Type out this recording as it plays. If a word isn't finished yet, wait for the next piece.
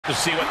To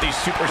see what these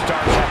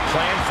superstars have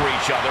planned for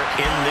each other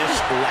in this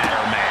ladder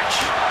match.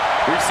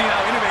 We've seen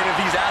how innovative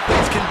these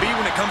athletes can be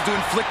when it comes to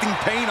inflicting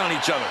pain on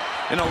each other.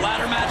 In a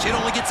ladder match, it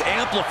only gets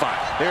amplified.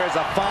 There is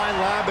a fine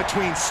line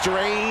between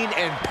strain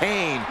and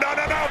pain. No.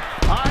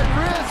 High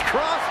risk,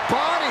 cross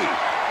body.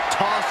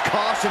 Tossed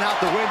caution out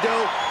the window,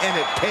 and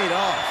it paid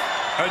off.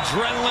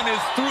 Adrenaline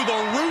is through the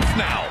roof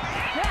now.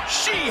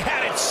 She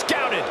had it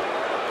scouted.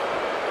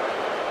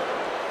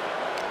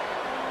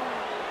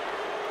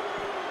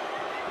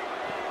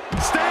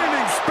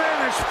 Standing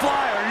Spanish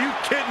fly, are you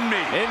kidding me?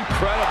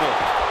 Incredible.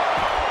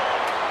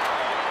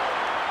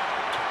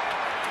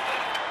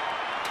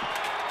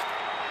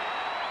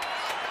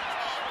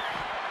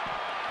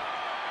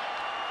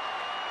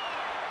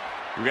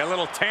 We got a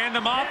little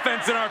tandem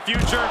offense in our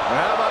future.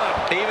 How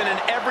about even in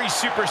every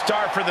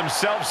superstar for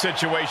themselves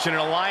situation, an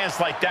alliance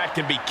like that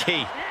can be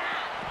key.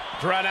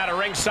 Thrown out of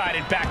ringside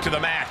and back to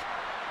the mat.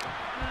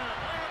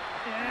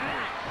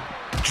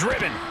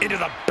 Driven into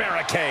the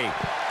barricade.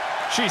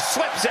 She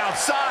slips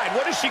outside.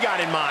 What has she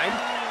got in mind?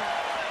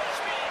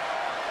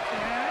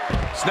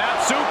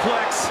 Snap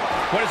suplex.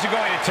 What is it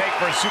going to take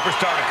for a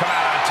superstar to come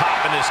out on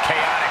top in this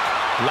chaotic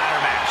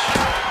ladder match?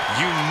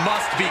 You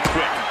must be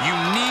quick. You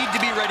need to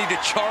be ready to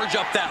charge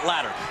up that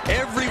ladder.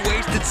 Every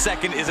wasted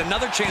second is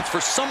another chance for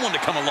someone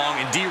to come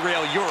along and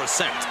derail your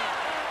ascent.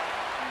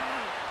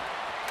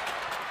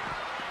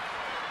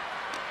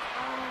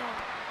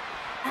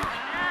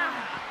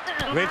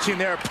 Lynching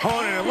their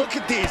opponent, and look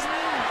at these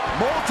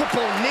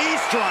multiple knee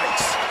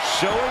strikes.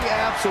 Showing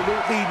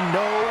absolutely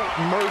no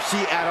mercy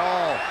at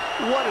all.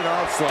 What an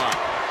onslaught.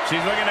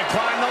 She's looking to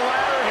climb the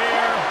ladder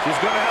here. She's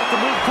going to have to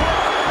move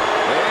quick.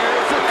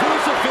 There's a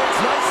crucifix.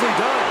 Nicely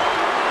done.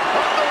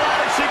 Up the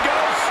ladder she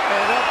goes.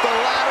 And up the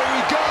ladder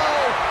we go.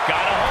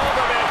 Got a hold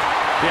of it.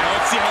 Yeah,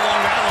 let's see how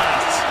long that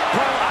lasts.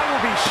 Well, I will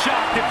be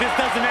shocked if this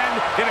doesn't end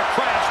in a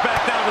crash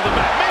back down to the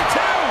mat. Me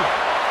too.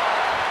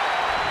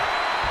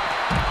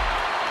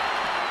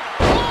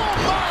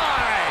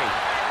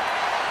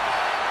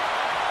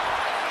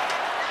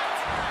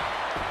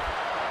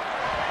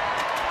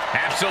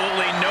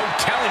 Absolutely no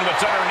telling what's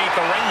underneath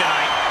the ring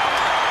tonight.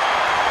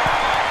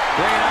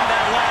 Bringing out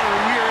that ladder,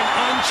 we are in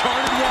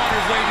uncharted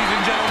waters, ladies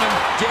and gentlemen.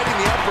 Getting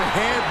the upper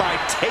hand by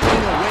taking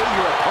away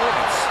your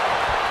opponents.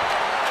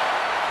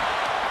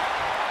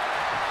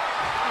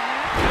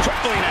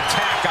 Tripling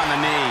attack on the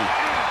knee.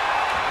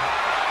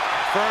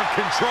 Firm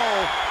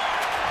control.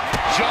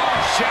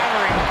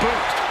 Jaw-shattering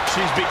boot.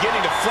 She's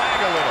beginning to flag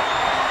a little.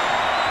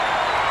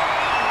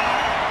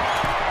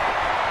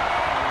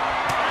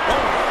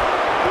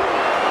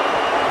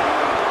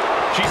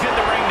 She's in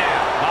the ring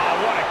now.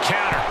 Oh, what a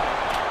counter.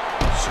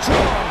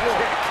 Strong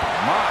kick.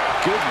 My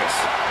goodness.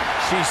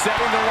 She's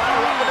setting the ladder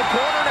up in the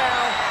corner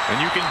now.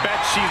 And you can bet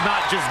she's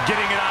not just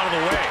getting it out of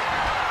the way.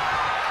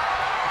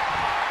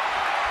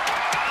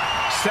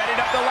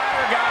 Setting up the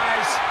ladder,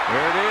 guys.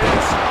 There it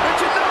is.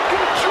 It's a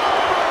no-good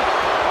jumper.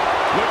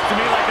 Looks to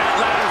me like that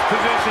ladder's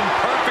positioned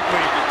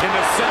perfectly in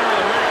the center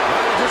of the ring.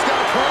 Ladder just got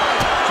caught.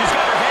 She's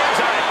got her hands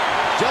on it.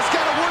 Just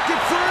got to work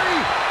it free.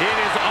 It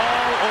is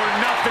all or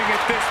nothing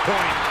at this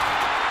point.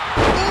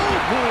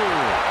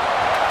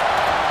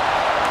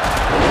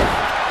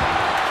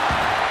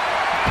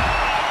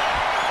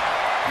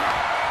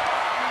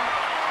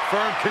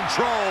 Firm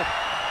control.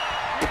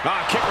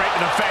 Kick right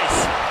in the face.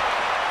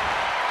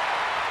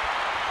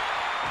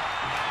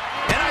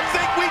 And I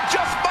think we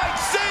just might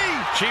see.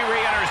 She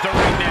re-enters the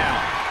ring now.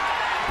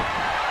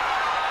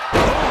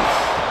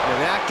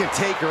 And that can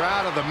take her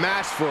out of the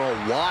match for a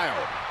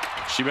while.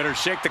 She better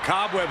shake the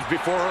cobwebs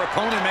before her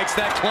opponent makes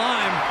that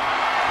climb.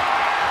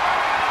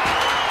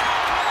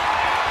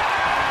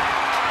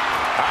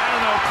 I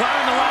don't know.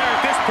 Climbing the ladder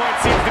at this point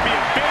seems to be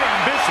a bit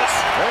ambitious.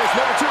 It's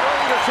never too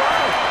early to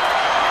try.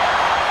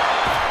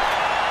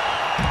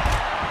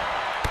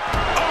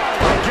 Oh,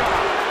 my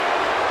God.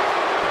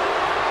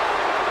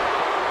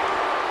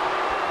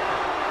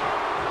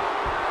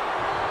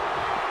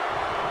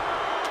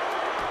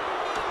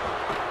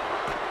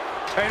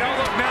 Hey, don't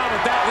look now,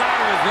 but that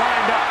ladder is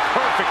lined up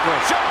perfectly.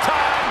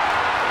 Showtime!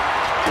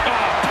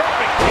 Oh,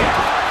 perfect kick.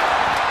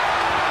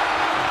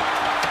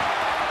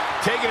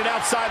 Taking it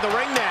outside the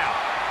ring now.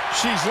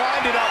 She's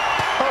lined it up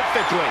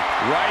perfectly.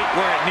 Right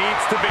where it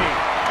needs to be.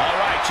 All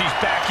right, she's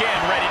back in,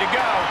 ready to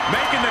go.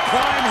 Making the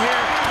climb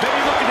here.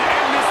 Maybe looking to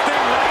end this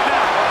thing right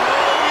now.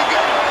 Oh, we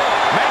go.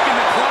 Making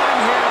the climb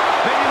here.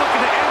 Maybe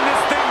looking to end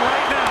this thing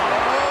right now.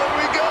 Oh,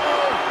 we go.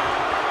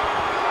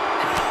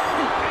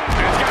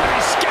 It's got to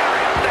be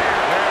scary up there.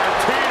 They're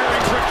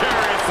teetering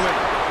precariously.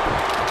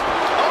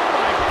 Oh,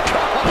 my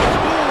God.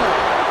 Ooh.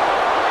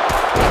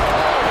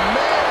 Oh,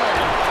 man.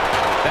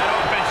 That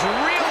offense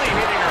really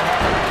hitting her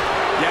hard.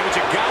 Yeah, but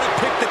you gotta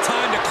pick the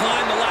time to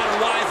climb the ladder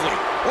wisely,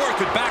 or it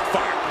could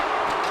backfire.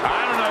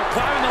 I don't know.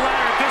 Climbing the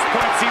ladder at this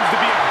point seems to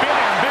be a bit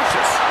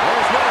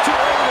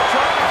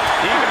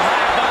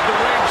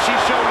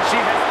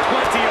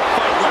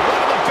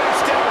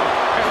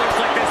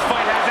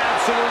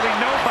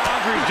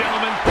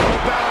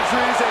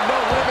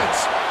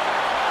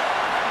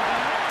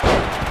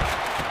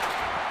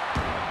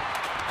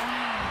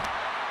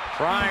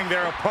Prying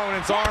their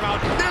opponent's arm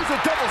out. There's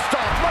a double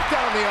stomp right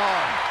down the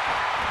arm.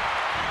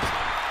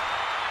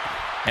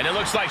 And it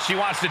looks like she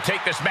wants to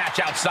take this match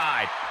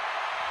outside.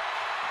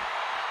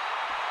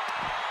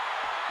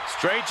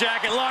 Straight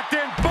jacket locked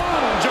in.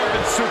 Boom!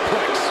 German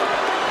suplex.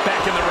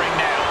 Back in the ring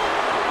now.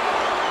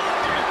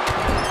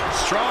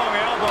 Strong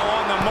elbow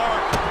on the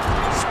mark.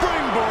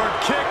 Springboard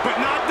kick,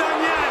 but not done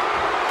yet.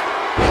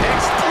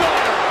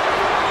 Exploder.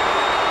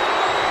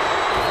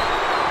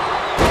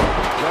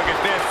 Look at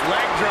this.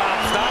 Leg drop.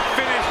 Not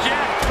finished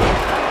yet.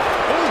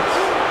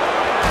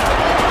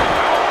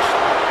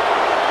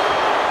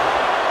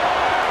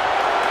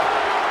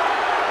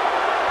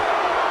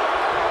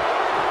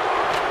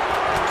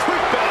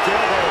 Quick back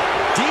elbow.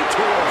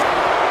 Detour.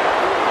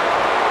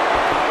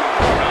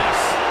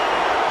 Cross.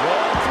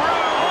 Roll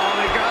through. Oh,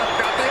 they got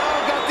the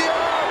arm, got the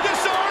arm.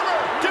 Disarm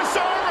her.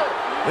 Disarm her.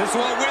 This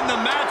won't win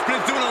the match, but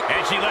it's doing a...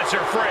 And she lets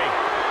her free.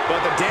 But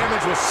the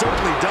damage was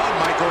certainly done,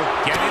 Michael.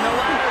 Getting the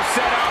ladder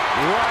set up.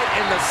 Right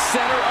in the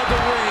center of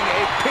the ring,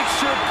 a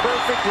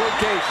picture-perfect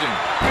location.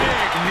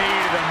 Big knee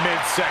to the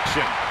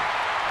midsection.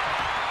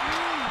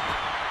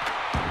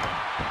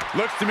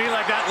 Looks to me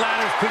like that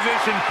ladder's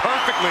positioned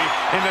perfectly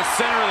in the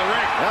center of the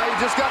ring. Now you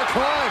just got to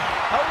climb.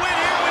 A win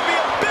here would be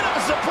a bit of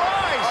a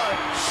surprise.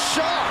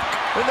 Shock.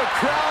 And the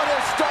crowd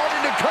is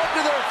starting to come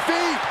to their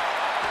feet.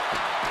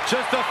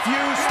 Just a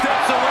few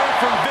steps away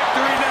from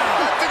victory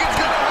now. I think it's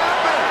going to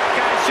happen.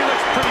 Guys, she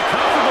looks pretty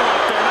comfortable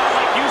out there. Not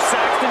like you,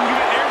 Saxton. You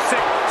get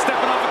airsick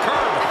stepping off a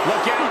curb.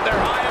 Look out,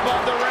 they're high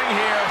above the ring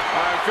here.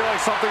 I feel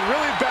like something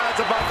really